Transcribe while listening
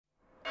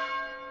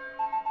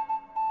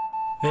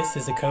This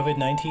is a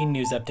COVID-19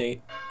 news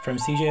update from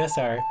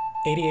CJSR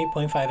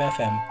 88.5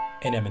 FM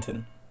in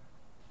Edmonton.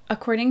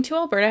 According to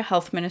Alberta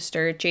Health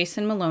Minister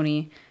Jason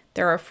Maloney,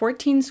 there are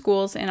 14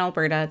 schools in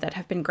Alberta that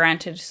have been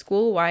granted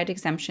school-wide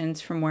exemptions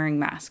from wearing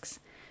masks,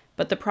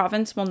 but the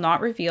province will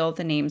not reveal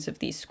the names of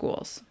these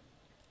schools.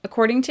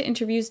 According to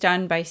interviews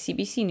done by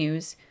CBC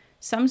News,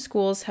 some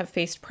schools have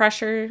faced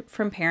pressure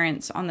from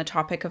parents on the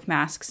topic of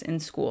masks in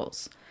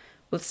schools,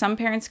 with some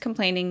parents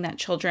complaining that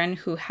children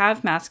who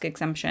have mask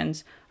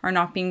exemptions are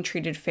not being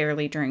treated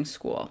fairly during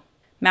school.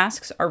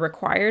 Masks are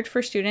required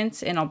for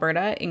students in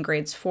Alberta in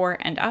grades 4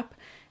 and up,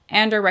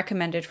 and are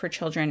recommended for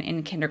children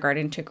in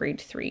kindergarten to grade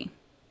 3.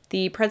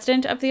 The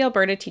president of the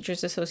Alberta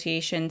Teachers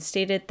Association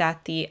stated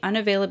that the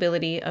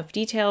unavailability of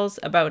details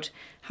about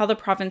how the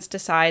province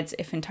decides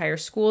if entire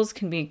schools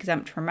can be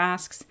exempt from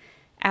masks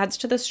adds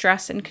to the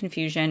stress and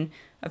confusion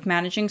of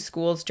managing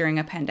schools during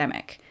a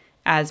pandemic,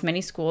 as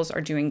many schools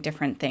are doing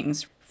different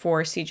things.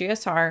 For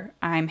CJSR,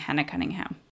 I'm Hannah Cunningham.